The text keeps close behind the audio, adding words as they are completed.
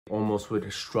Almost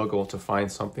would struggle to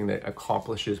find something that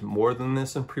accomplishes more than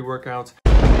this in pre-workouts.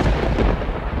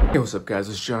 Hey, what's up guys,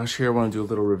 it's Josh here. I want to do a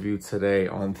little review today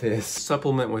on this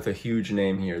supplement with a huge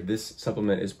name here. This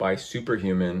supplement is by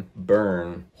SuperHuman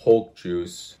Burn, Hulk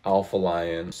Juice, Alpha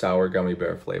Lion, Sour Gummy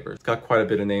Bear flavors. It's got quite a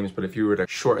bit of names, but if you were to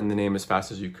shorten the name as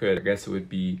fast as you could, I guess it would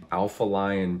be Alpha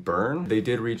Lion Burn. They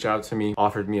did reach out to me,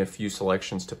 offered me a few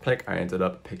selections to pick. I ended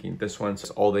up picking this one.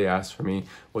 So all they asked for me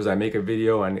was I make a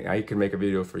video, and I could make a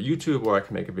video for YouTube or I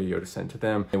could make a video to send to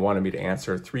them. They wanted me to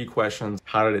answer 3 questions.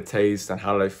 How did it taste and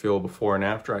how did I feel before and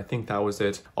after? I think that was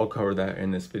it. I'll cover that in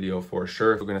this video for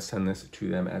sure. We're gonna send this to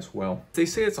them as well. They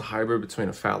say it's a hybrid between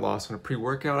a fat loss and a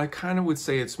pre-workout. I kind of would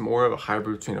say it's more of a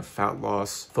hybrid between a fat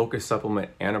loss focused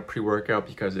supplement and a pre-workout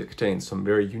because it contains some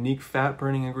very unique fat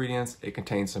burning ingredients. It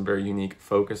contains some very unique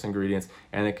focus ingredients,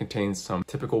 and it contains some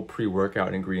typical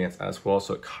pre-workout ingredients as well.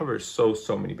 So it covers so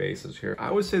many bases here. I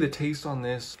would say the taste on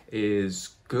this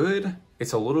is good.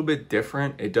 It's a little bit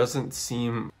different. It doesn't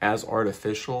seem as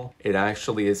artificial. It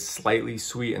actually is slightly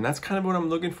sweet, and that's kind of what I'm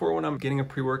looking for when I'm getting a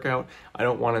pre-workout. I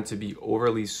don't want it to be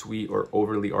overly sweet or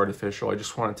overly artificial. I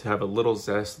just want it to have a little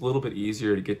zest, a little bit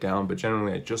easier to get down, but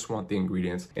generally I just want the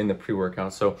ingredients in the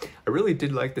pre-workout. So I really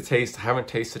did like the taste. I haven't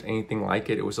tasted anything like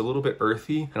it. It was a little bit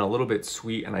earthy and a little bit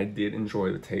sweet, and I did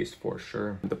enjoy the taste for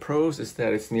sure. The pros is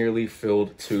that it's nearly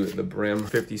filled to the brim,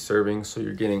 50 servings. So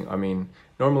you're getting,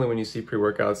 normally when you see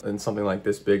pre-workouts and something like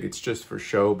this big, it's just for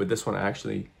show, but this one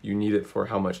actually, you need it for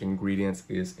how much ingredients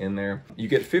is in there. You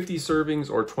get 50 servings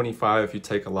or 25 if you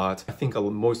take a lot. I think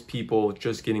most people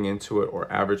just getting into it, or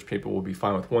average people, will be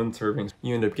fine with 1 serving.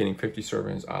 You end up getting 50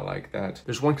 servings. I like that.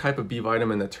 There's one type of B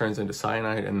vitamin that turns into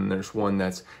cyanide, and then there's one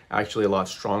that's actually a lot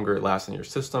stronger. It lasts in your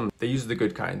system. They use the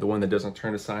good kind, the one that doesn't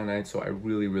turn to cyanide, so I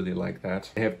really like that.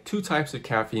 They have 2 types of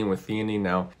caffeine with theanine.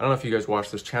 Now, I don't know if you guys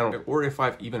watch this channel or if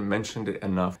I've even mentioned it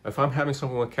enough. If I'm having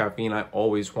something with caffeine, I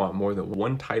always want more than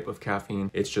 1 type of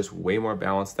caffeine. It's just way more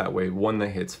balanced that way. One that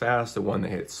hits fast and one that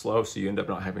hits slow, so you end up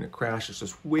not having to crash. It's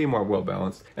just way more well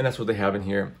balanced, and that's what they have in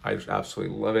here. I just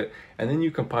absolutely love it. And then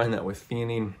you combine that with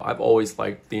theanine. I've always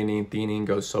liked theanine. Theanine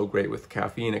goes so great with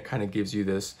caffeine. It kind of gives you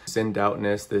this zen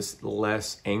outness, this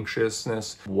less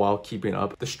anxiousness, while keeping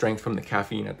up the strength from the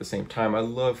caffeine at the same time. I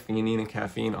love theanine and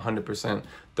caffeine 100%.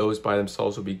 Those by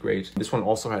themselves would be great. This one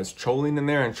also has choline in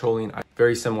there, and choline,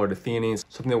 very similar to theanine,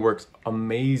 something that works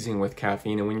amazing with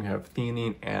caffeine. And when you have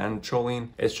theanine and choline,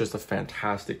 it's just a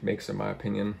fantastic mix in my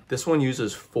opinion. This one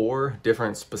uses 4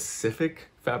 different specific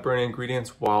fat burning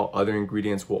ingredients, while other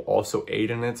ingredients will also aid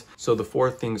in it. So the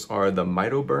 4 things are the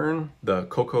Mitoburn, the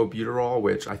cocoa butyrol,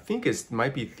 which I think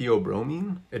might be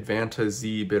theobromine, Advanta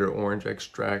Z bitter orange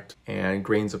extract, and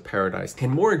grains of paradise. In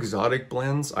more exotic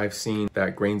blends, I've seen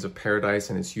that grains of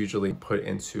paradise, and it's usually put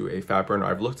into a fat burner.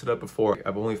 I've looked it up before.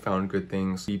 I've only found good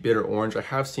things. The bitter orange, I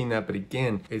have seen that, but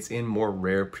again, it's in more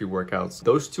rare pre-workouts.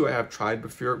 Those 2 I have tried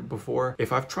before.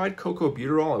 If I've tried cocoa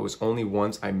butyrol, it was only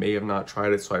once. I may have not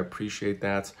tried it, so I appreciate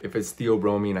that. If it's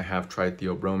theobromine, I have tried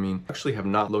theobromine. I actually have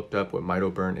not looked up what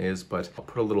Mitoburn is, but I'll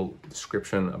put a little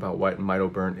description about what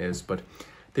Mitoburn is. But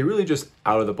they really just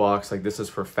out of the box, like this is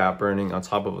for fat burning on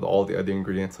top of all the other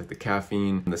ingredients like the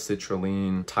caffeine, the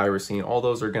citrulline, tyrosine. All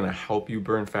those are gonna help you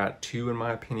burn fat too, in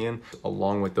my opinion,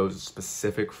 along with those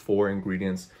specific 4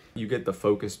 ingredients. You get the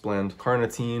focus blend,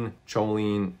 carnitine,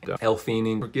 choline,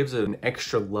 L-theanine. It gives it an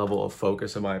extra level of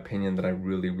focus, in my opinion, that I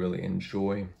really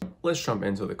enjoy. Let's jump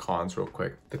into the cons real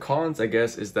quick. The cons, I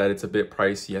guess, is that it's a bit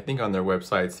pricey. I think on their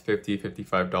website it's $50,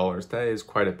 $55. That is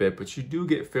quite a bit, but you do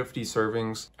get 50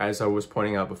 servings. As I was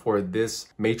pointing out before, this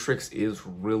matrix is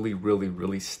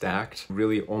really stacked.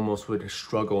 Really almost would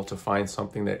struggle to find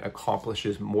something that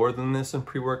accomplishes more than this in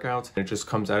pre-workouts. It just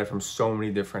comes at it from so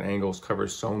many different angles,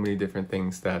 covers so many different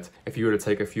things that if you were to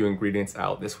take a few ingredients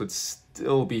out, this would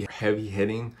still be heavy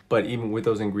hitting, but even with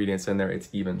those ingredients in there, it's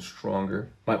even stronger.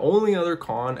 My only other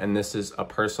con, and this is a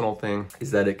personal thing,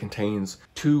 is that it contains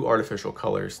 2 artificial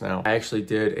colors. Now, I actually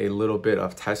did a little bit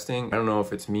of testing. I don't know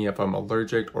if it's me, if I'm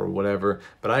allergic or whatever,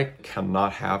 but I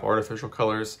cannot have artificial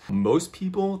colors. Most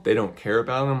people, they don't care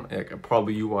about them. Like,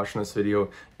 probably you watching this video,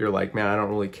 you're like, man, I don't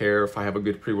really care if I have a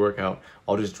good pre-workout.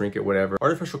 I'll just drink it, whatever.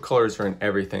 Artificial colors are in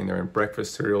everything. They're in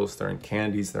breakfast cereals, they're in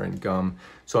candies, they're in gum.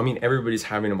 So I mean, everybody's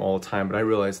having them all the time, but I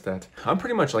realized that I'm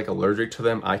pretty much like allergic to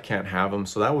them. I can't have them.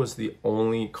 So that was the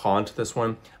only con to this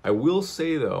one. I will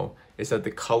say though, is that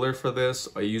the color for this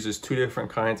uses 2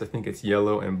 different kinds. I think it's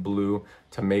yellow and blue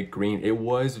to make green. It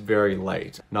was very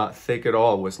light, not thick at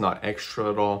all. It was not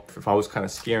extra at all. If I was kind of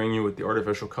scaring you with the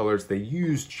artificial colors, they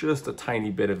used just a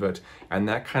tiny bit of it, and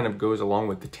that kind of goes along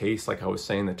with the taste. Like I was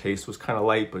saying, the taste was kind of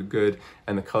light but good,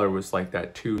 and the color was like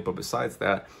that too. But besides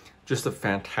that, Just a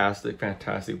fantastic,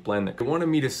 fantastic blend. They wanted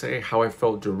me to say how I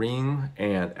felt during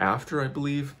and after, I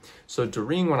believe. So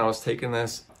during, when I was taking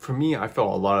this, for me, I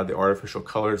felt a lot of the artificial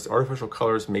colors. The artificial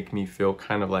colors make me feel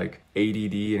kind of like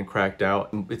ADD and cracked out.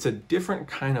 It's a different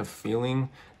kind of feeling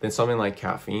than something like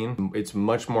caffeine. It's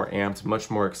much more amped, much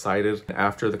more excited.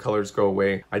 After the colors go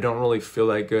away, I don't really feel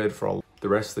that good for the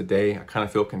rest of the day. I kind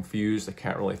of feel confused. I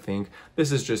can't really think.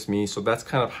 This is just me. So that's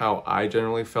kind of how I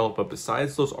generally felt. But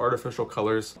besides those artificial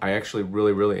colors, I actually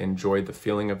really enjoyed the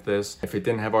feeling of this. If it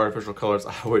didn't have artificial colors,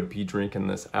 I would be drinking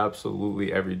this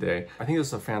absolutely every day. I think this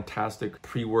is a fantastic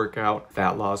pre-workout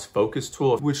fat loss focus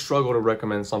tool. I would struggle to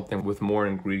recommend something with more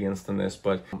ingredients than this,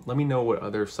 but let me know what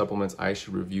other supplements I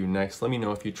should review next. Let me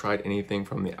know if you tried anything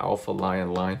from the Alpha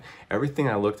Lion line. Everything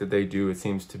I looked at they do, it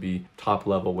seems to be top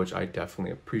level, which I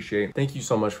definitely appreciate. Thank you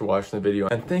so much for watching the video,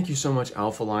 and thank you so much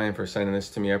Alpha Lion for sending this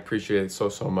to me. I appreciate it so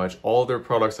much. All their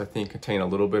products I think contain a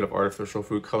little bit of artificial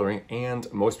food coloring,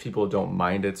 and most people don't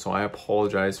mind it, so I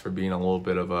apologize for being a little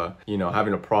bit of a, you know,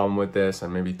 having a problem with this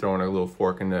and maybe throwing a little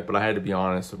fork in it, but I had to be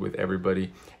honest with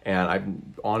everybody.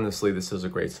 And honestly, this is a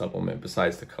great supplement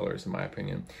besides the colors, in my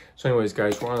opinion. So anyways,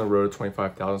 guys, we're on the road to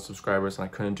 25,000 subscribers, and I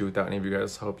couldn't do it without any of you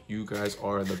guys' help. You guys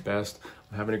are the best.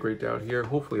 I'm having a great day out here.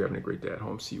 Hopefully you're having a great day at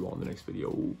home. See you all in the next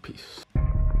video. Peace.